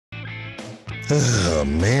Oh,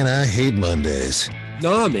 man, I hate Mondays.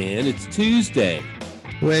 Nah, man, it's Tuesday.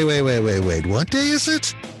 Wait. What day is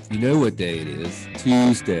it? You know what day it is.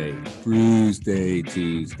 Tuesday. Brewsday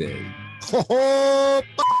Tuesday. Oh,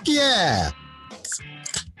 fuck yeah!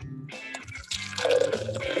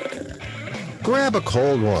 Grab a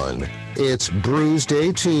cold one. It's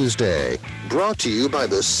Brewsday Tuesday, brought to you by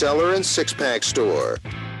the Cellar and Six Pack Store.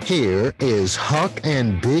 Here is Huck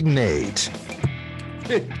and Big Nate.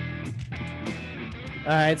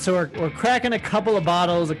 All right, so we're cracking a couple of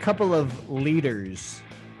bottles, a couple of liters.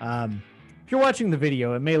 If you're watching the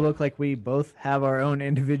video, it may look like we both have our own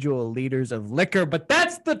individual liters of liquor, but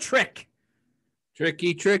that's the trick.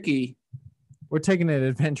 Tricky. We're taking an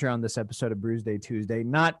adventure on this episode of Brewsday Tuesday.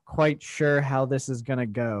 Not quite sure how this is gonna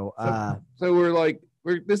go. So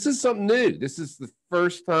this is something new. This is the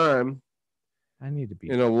first time I need to be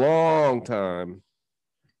in a long time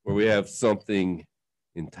where we have something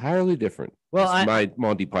entirely different. Well, my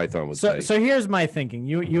Monty Python would say. So here's my thinking.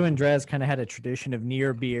 You and Drez kind of had a tradition of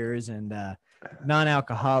near beers and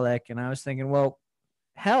non-alcoholic, and I was thinking, well,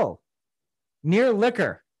 hell, near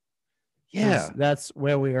liquor. Yeah, that's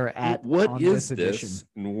where we are at. What is this?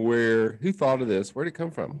 And who thought of this? Where'd it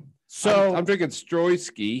come from? So I'm drinking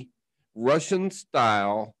Stroyski, Russian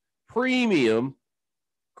style, premium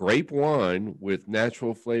grape wine with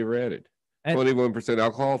natural flavor added. 21%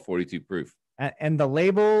 alcohol, 42 proof. And the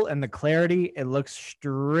label and the clarity, it looks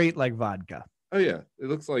straight like vodka. Oh, yeah. It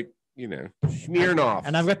looks like, Smirnoff.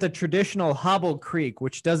 And I've got the traditional Hobble Creek,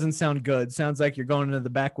 which doesn't sound good. Sounds like you're going into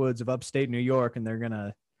the backwoods of upstate New York and they're going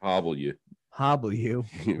to hobble you,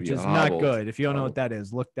 which is not good. If you don't know what that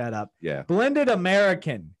is, look that up. Yeah. Blended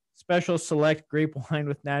American, special select grape wine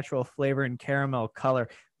with natural flavor and caramel color.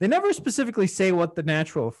 They never specifically say what the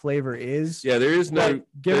natural flavor is. Yeah, there is no,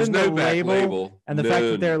 given there's the no back label and the fact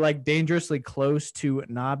that they're like dangerously close to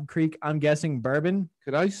Knob Creek. I'm guessing bourbon.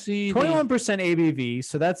 Could I see 21% ABV?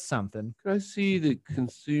 So that's something. Could I see the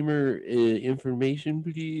consumer information,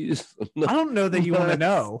 please? I don't know that you want to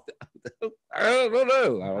know. I don't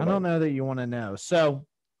know. I don't know that you want to know. So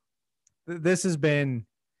this has been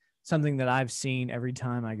something that I've seen every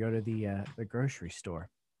time I go to the grocery store.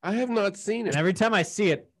 I have not seen it. And every time I see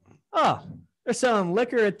it, they're selling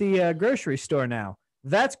liquor at the grocery store now.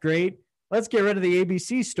 That's great. Let's get rid of the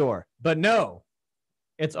ABC store. But no,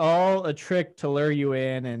 it's all a trick to lure you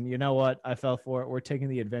in. And you know what? I fell for it. We're taking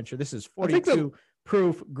the adventure. This is 42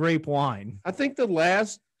 proof grape wine. I think the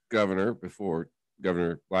last governor before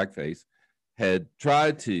Governor Blackface had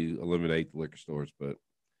tried to eliminate the liquor stores, but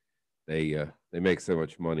they make so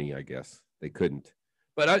much money, I guess they couldn't.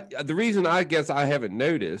 But the reason I guess I haven't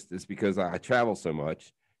noticed is because I travel so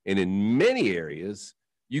much, and in many areas,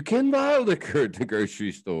 you can buy liquor at the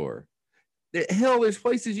grocery store. Hell, there's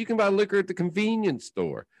places you can buy liquor at the convenience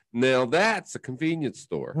store. Now, that's a convenience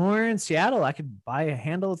store. When we were in Seattle, I could buy a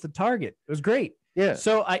handle at the Target. It was great. Yeah.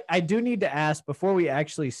 So I do need to ask, before we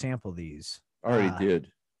actually sample these. I already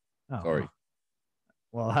did. Oh, sorry.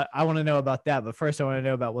 Well, I want to know about that, but first I want to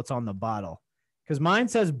know about what's on the bottle. Because mine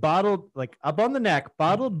says bottled, like up on the neck,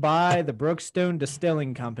 bottled by the Brookstone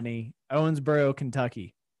Distilling Company, Owensboro,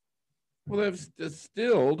 Kentucky. Well, that's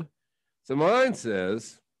distilled. So mine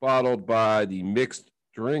says bottled by the Mixed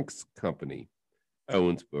Drinks Company,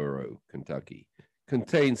 Owensboro, Kentucky.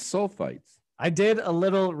 Contains sulfites. I did a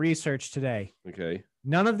little research today. Okay.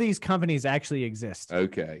 None of these companies actually exist.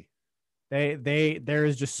 Okay. There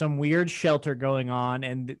is just some weird shelter going on,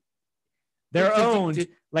 and they're owned.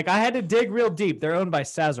 Like, I had to dig real deep. They're owned by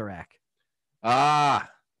Sazerac. They got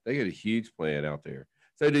a huge plan out there.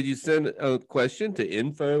 So did you send a question to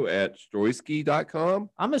info@stroyski.com?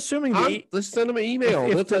 I'm assuming let's send them an email.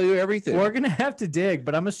 They'll tell you everything. We're going to have to dig,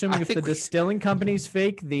 but I'm assuming if the distilling company's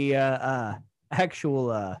fake, the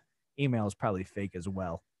actual email is probably fake as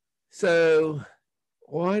well. So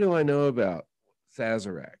why do I know about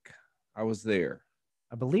Sazerac? I was there.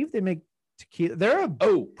 I believe they make tequila. They're a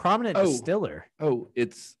prominent distiller. I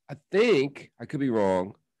think, I could be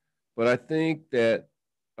wrong, but I think that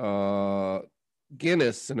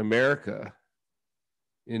Guinness in America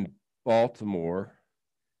in Baltimore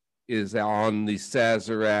is on the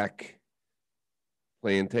Sazerac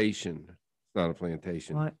plantation. It's not a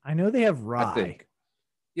plantation. Well, I know they have rye. I think.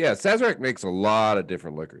 Yeah, Sazerac makes a lot of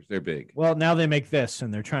different liquors. They're big. Well, now they make this,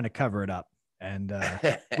 and they're trying to cover it up. And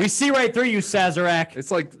we see right through you, Sazerac.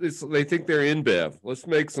 It's like they think they're InBev. Let's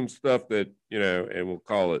make some stuff that, and we'll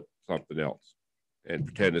call it something else and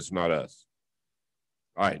pretend it's not us.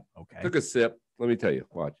 All right. Okay. Took a sip. Let me tell you.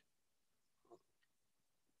 Watch.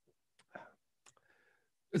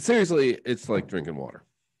 Seriously, it's like drinking water.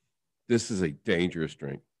 This is a dangerous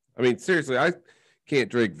drink. I mean, seriously, I can't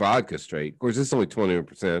drink vodka straight. Of course, it's only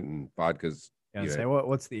 21%, and vodka's Say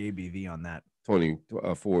what's the ABV on that? 40.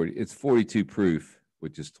 It's 42 proof,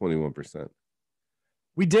 which is 21%.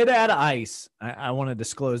 We did add ice. I want to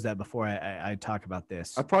disclose that before I talk about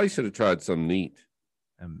this. I probably should have tried some neat.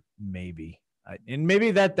 Maybe. And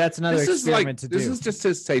maybe that's another experiment to do. This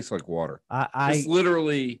just tastes like water. This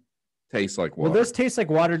literally tastes like water. Well, this tastes like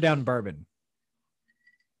watered down bourbon.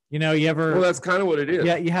 You know, you ever? Well, that's kind of what it is.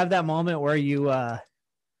 Yeah, you have that moment where you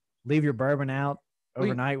leave your bourbon out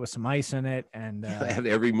overnight with some ice in it, and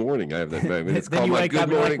every morning I have that moment. It's called my good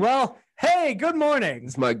morning. Like, well, hey, good morning.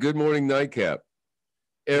 It's my good morning nightcap.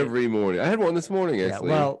 Every morning. I had one this morning, actually.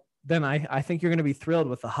 Yeah, well, then I think you're going to be thrilled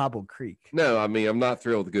with the Hobbled Creek. No, I mean, I'm not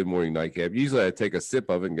thrilled with the good morning nightcap. Usually I take a sip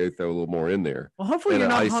of it and go throw a little more in there. Well, hopefully you're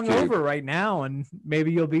not hungover right now, and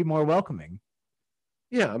maybe you'll be more welcoming.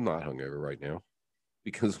 Yeah, I'm not hungover right now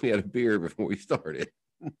because we had a beer before we started.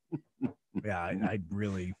 Yeah, I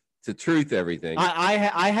really... It's the truth, everything.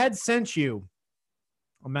 I had sent you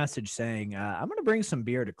a message saying I'm going to bring some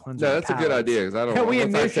beer to cleanse. No, that's a good idea because I don't. We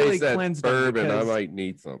initially cleansed bourbon. I might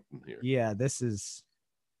need something here. Yeah, it's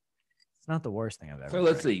not the worst thing I've ever. So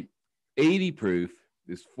let's see, 80 proof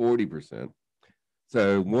is 40%.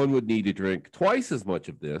 So one would need to drink twice as much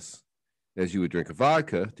of this as you would drink a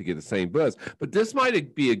vodka to get the same buzz. But this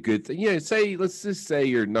might be a good thing. You know, let's just say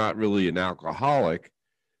you're not really an alcoholic,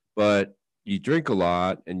 but you drink a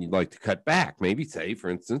lot and you'd like to cut back. Maybe say, for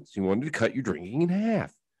instance, you wanted to cut your drinking in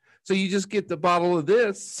half. So you just get the bottle of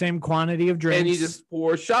this. Same quantity of drinks. And you just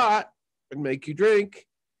pour a shot and make you drink.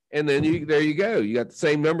 And then there you go. You got the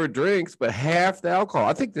same number of drinks, but half the alcohol.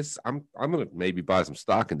 I think I'm going to maybe buy some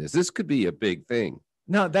stock in this. This could be a big thing.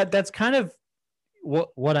 No, that's kind of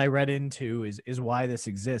what I read into is why this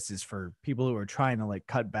exists, is for people who are trying to like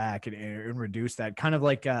cut back and reduce that, kind of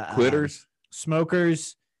like quitters.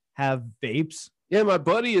 Smokers have vapes. Yeah, my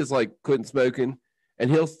buddy is like quitting smoking,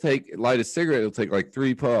 and he'll light a cigarette. He'll take like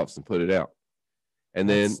 3 puffs and put it out, and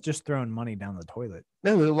then just throwing money down the toilet.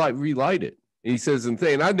 No, he'll relight it. And he says, and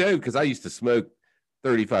I know because I used to smoke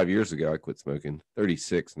 35 years ago. I quit smoking.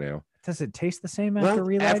 36 now. Does it taste the same after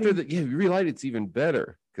relighting? You relight it's even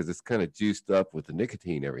better because it's kind of juiced up with the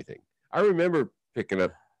nicotine and everything. I remember picking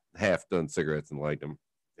up half-done cigarettes and lighting them.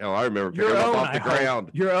 Hell, I remember picking them up off the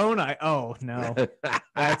ground. Your own? Oh no,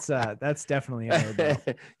 that's definitely a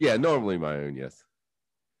yeah, normally my own. Yes,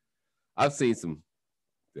 I've seen some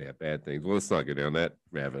bad things. Well, let's not go down that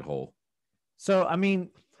rabbit hole. So, I mean,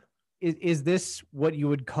 is this what you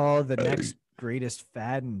would call the next greatest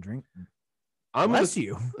fad in drink? I'm going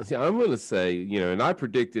to say, you know, and I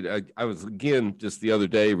predicted. I was again just the other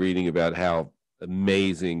day reading about how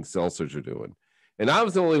amazing seltzers are doing, and I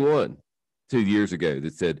was the only one 2 years ago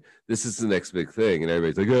that said this is the next big thing, and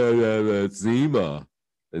everybody's like, oh, it's Zima.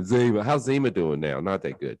 And Zima, how's Zima doing now? Not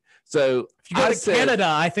that good. So if you go to Canada,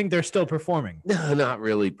 I think they're still performing. No, not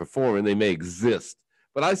really performing. They may exist,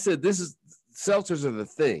 but I said seltzers are the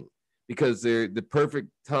thing because they're the perfect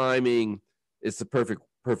timing. It's the perfect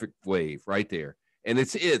wave right there, and it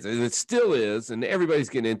still is, and everybody's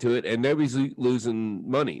getting into it, and nobody's losing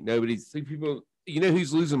money. People. You know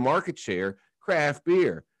who's losing market share? Craft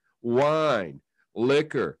beer. Wine,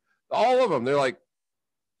 liquor, all of them. They're like,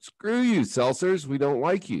 screw you, seltzers. We don't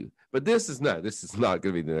like you. But this is not going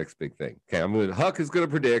to be the next big thing. Okay, Huck is going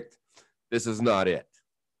to predict this is not it.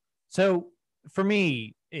 So for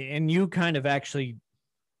me, and you kind of actually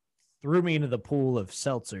threw me into the pool of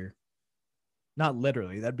seltzer. Not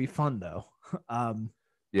literally. That'd be fun though.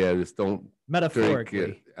 Yeah, just don't metaphorically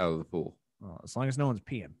drink it out of the pool. Well, as long as no one's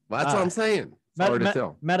peeing. Well, that's what I'm saying. It's hard to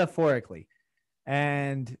tell. Metaphorically.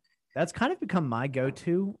 And that's kind of become my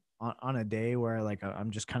go-to on a day where like I'm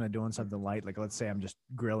just kind of doing something light. Like let's say I'm just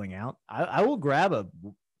grilling out. I will grab a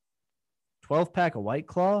 12-pack of White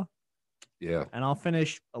Claw. Yeah. And I'll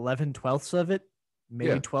finish 11/12ths of it.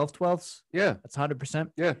 Maybe 12/12ths. Yeah. That's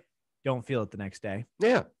 100%. Yeah. Don't feel it the next day.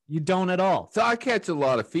 Yeah. You don't at all. So I catch a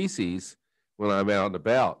lot of feces when I'm out and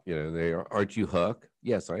about. You know, aren't you Huck?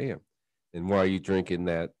 Yes, I am. And why are you drinking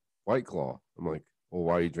that White Claw? I'm like, well,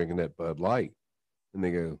 why are you drinking that Bud Light? And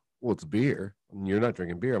they go, well, it's beer. And you're not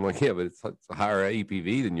drinking beer. I'm like, yeah, but it's a higher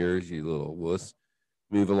APV than yours, you little wuss.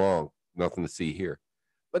 Move along. Nothing to see here.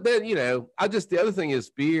 But then, you know, the other thing is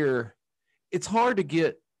beer. It's hard to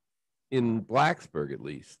get in Blacksburg, at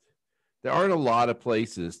least. There aren't a lot of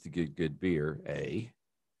places to get good beer, A.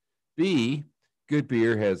 B, good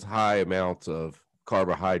beer has high amounts of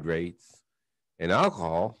carbohydrates and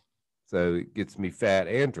alcohol, so it gets me fat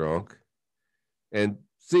and drunk. And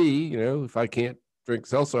C, you know, if I can't drink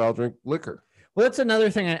seltzer, I'll drink liquor. Well, that's another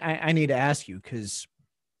thing I need to ask you, because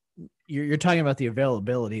you're talking about the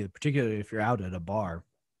availability, particularly if you're out at a bar.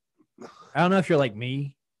 I don't know if you're like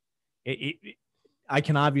me. I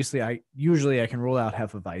can usually rule out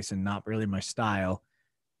Hefeweizen, not really my style.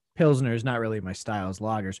 Pilsner is not really my style as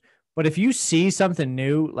lagers. But if you see something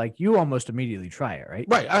new, like you almost immediately try it, right?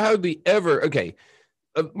 Right. I hardly ever. Okay.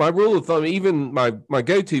 My rule of thumb, even my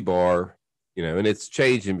go-to bar, and it's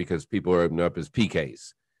changing because people are opening up as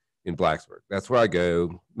PKs in Blacksburg. That's where I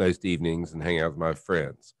go most evenings and hang out with my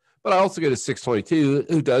friends. But I also go to 622,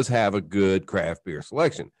 who does have a good craft beer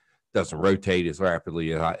selection. Doesn't rotate as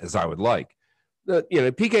rapidly as I would like.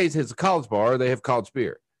 PK's is a college bar. They have college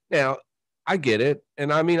beer. Now, I get it.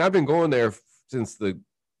 And I mean, I've been going there since the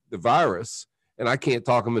virus, and I can't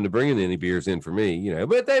talk them into bringing any beers in for me,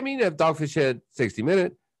 But if Dogfish Head 60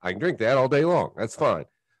 Minute, I can drink that all day long. That's fine.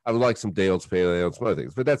 I would like some Dale's Pale Ale and some other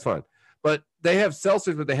things, but that's fine. But they have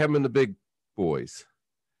seltzers, but they have them in the big boys,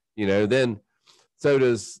 Then so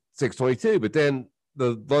does 622. But then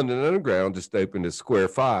the London Underground just opened a Square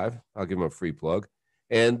 5. I'll give them a free plug.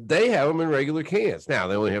 And they have them in regular cans. Now,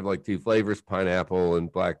 they only have like 2 flavors, pineapple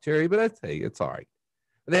and black cherry, but I tell you, it's all right.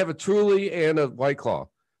 And they have a Truly and a White Claw.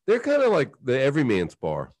 They're kind of like the everyman's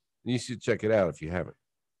bar. You should check it out if you haven't.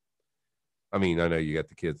 I mean, I know you got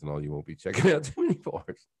the kids and all. You won't be checking out too many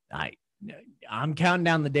bars. I'm counting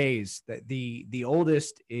down the days. That the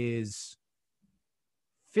oldest is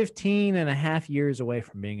 15 and a half years away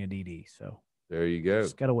from being a DD. So there you go.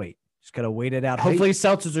 Just got to wait. Just got to wait it out. Hopefully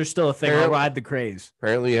seltzers are still a thing. I'll ride the craze.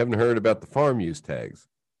 Apparently you haven't heard about the farm use tags.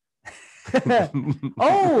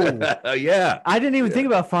 Oh, yeah. I didn't even think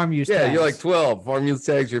about farm use tags. Yeah, you're like 12. Farm use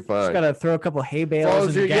tags, you're fine. Just got to throw a couple hay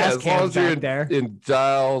bales and gas cans back there. In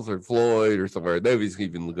Giles or Floyd or somewhere. Nobody's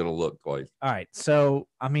even going to look twice. All right. So,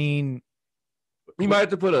 I mean. You might have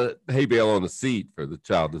to put a hay bale on the seat for the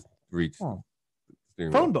child to reach.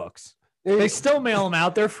 Phone books. They still mail them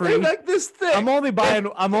out. They're free. They're like this thing. I'm only buying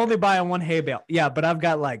one hay bale. Yeah, but I've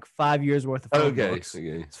got like 5 years worth of phone books. Okay.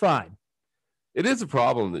 It's fine. It is a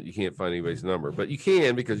problem that you can't find anybody's number, but you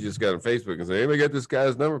can because you just got on Facebook and say, "Anybody got this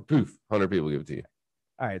guy's number?" Poof, 100 people give it to you.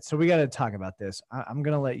 All right, so we got to talk about this. I'm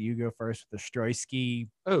gonna let you go first with the Stroysky.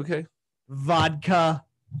 Okay. Vodka.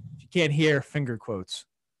 If you can't hear, finger quotes.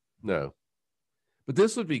 No, but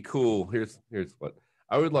this would be cool. Here's what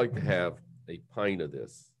I would like to have: a pint of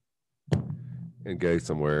this and go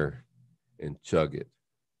somewhere and chug it.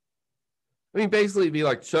 I mean, basically, it'd be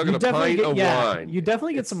like chugging a pint of wine. You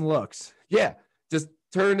definitely get some looks. Yeah, just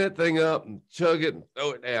turn that thing up and chug it and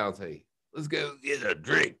throw it down. Say, let's go get a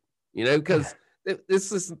drink, because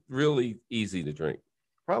this is really easy to drink.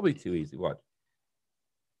 Probably too easy. Watch.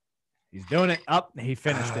 He's doing it. Up, he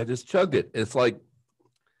finished it. I just chugged it. It's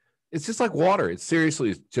just like water. It's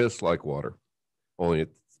just like water. Only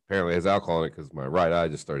it apparently has alcohol in it because my right eye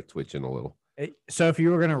just started twitching a little. So if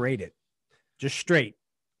you were gonna rate it, just straight.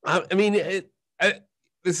 I mean,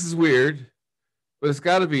 this is weird, but it's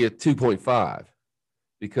got to be a 2.5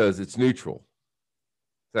 because it's neutral.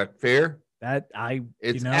 Is that fair?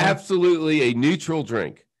 It's absolutely a neutral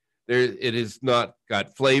drink. It has not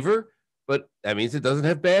got flavor, but that means it doesn't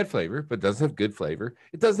have bad flavor, but it doesn't have good flavor.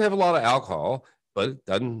 It doesn't have a lot of alcohol, but it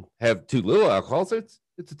doesn't have too little alcohol. So it's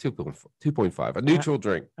a 2.5, a neutral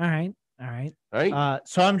drink. All right.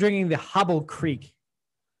 So I'm drinking the Hobble Creek,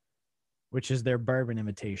 which is their bourbon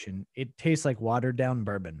imitation. It tastes like watered down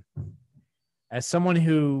bourbon. As someone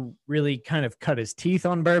who really kind of cut his teeth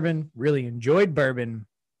on bourbon, really enjoyed bourbon,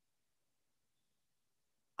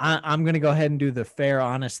 I'm going to go ahead and do the fair,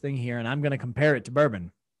 honest thing here, and I'm going to compare it to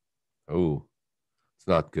bourbon. Oh, it's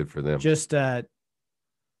not good for them. Just a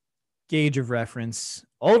gauge of reference.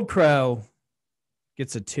 Old Crow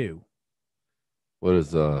gets a 2. What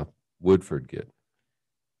does Woodford get?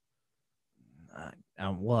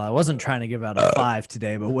 Well, I wasn't trying to give out a 5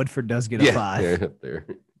 today, but Woodford does get a 5. Yeah, up there.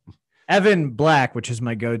 Evan Black, which is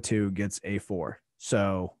my go-to, gets a 4.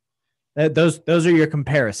 So those are your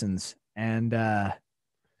comparisons. And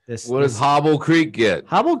what does Hobble Creek get?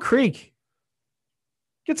 Hobble Creek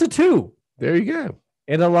gets a 2. There you go.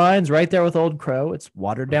 It aligns right there with Old Crow. It's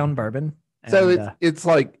watered down bourbon. So it's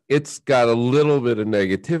like it's got a little bit of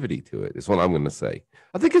negativity to it, is what I'm going to say.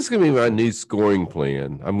 I think it's going to be my new scoring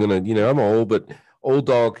plan. I'm going to, I'm old, but old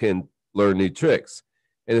dog can learn new tricks.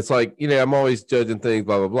 And it's like, I'm always judging things,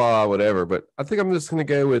 blah, blah, blah, whatever. But I think I'm just going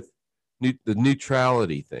to go with the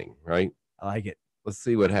neutrality thing, right? I like it. Let's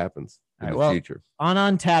see what happens in the future. On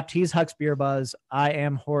Untapped, he's Huck's Beer Buzz. I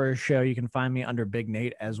am Horror Show. You can find me under Big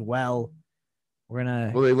Nate as well. We're going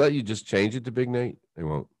to... Will they let you just change it to Big Nate? They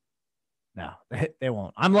won't. No, they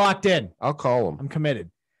won't. I'm locked in. I'll call them. I'm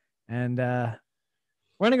committed. And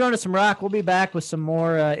We're going to go into some rock. We'll be back with some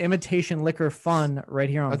more imitation liquor fun right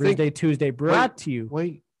here on Brewsday Tuesday, brought to you.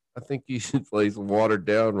 Wait, I think you should play some watered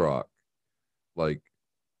down rock. Like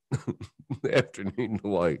Afternoon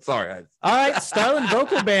Delight. Sorry. All right, Starland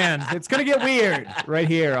Vocal Band. It's going to get weird right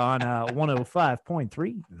here on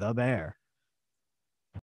 105.3 The Bear.